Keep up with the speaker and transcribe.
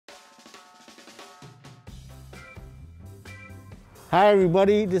Hi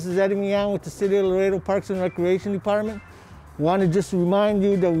everybody, this is Eddie Mian with the City of Laredo Parks and Recreation Department. Want to just remind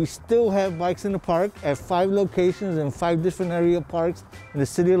you that we still have bikes in the park at 5 locations and 5 different area parks in the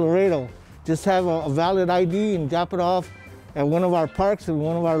City of Laredo. Just have a valid ID and drop it off at one of our parks and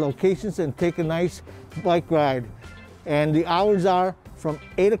one of our locations and take a nice bike ride. And the hours are from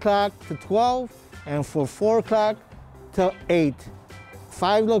 8 o'clock to 12 and from 4 o'clock to 8.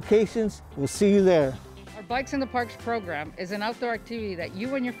 5 locations, we'll see you there. Our Bikes in the Parks program is an outdoor activity that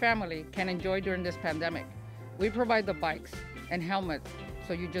you and your family can enjoy during this pandemic. We provide the bikes and helmets,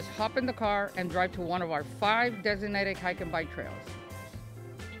 so you just hop in the car and drive to one of our 5 designated hike and bike trails.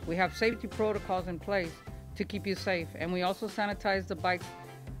 We have safety protocols in place to keep you safe, and we also sanitize the bikes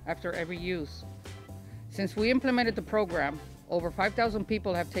after every use. Since we implemented the program, over 5,000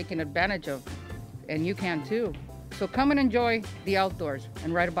 people have taken advantage of it, and you can too. So come and enjoy the outdoors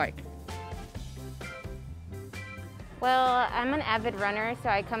and ride a bike. Well, I'm an avid runner, so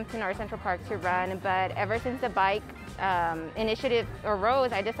I come to North Central Park to run, but ever since the bike initiative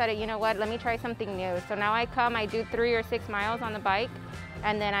arose, I decided, you know what, let me try something new. So now I come, I do 3 or 6 miles on the bike,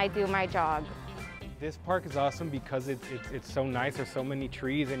 and then I do my jog. This park is awesome because it's so nice. There's so many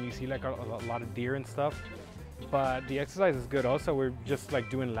trees and you see like a lot of deer and stuff. But the exercise is good also. We're just like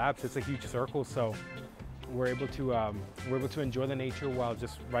doing laps. It's a huge circle, so we're able to enjoy the nature while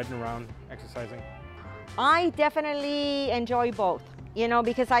just riding around, exercising. I definitely enjoy both, you know,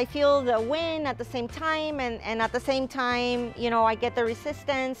 because I feel the wind at the same time and at the same time, you know, I get the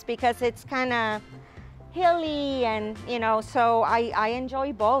resistance because it's kind of hilly and, you know, so I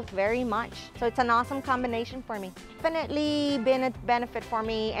enjoy both very much. So it's an awesome combination for me. Definitely been a benefit for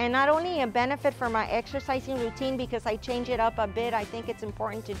me, and not only a benefit for my exercising routine because I change it up a bit. I think it's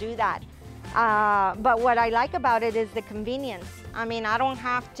important to do that. But what I like about it is the convenience. I mean, I don't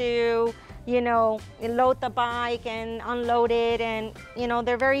have to, you know, load the bike and unload it, and, you know,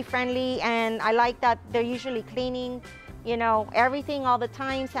 they're very friendly, and I like that they're usually cleaning, you know, everything all the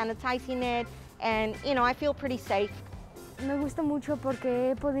time, sanitizing it, and, you know, I feel pretty safe. Me gusta mucho porque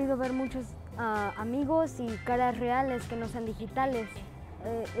he podido ver muchos amigos y caras reales que no sean digitales.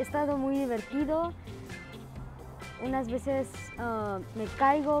 He estado muy divertido. Unas veces me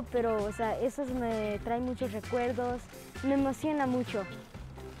caigo, pero o sea, eso me trae muchos recuerdos, me emociona mucho.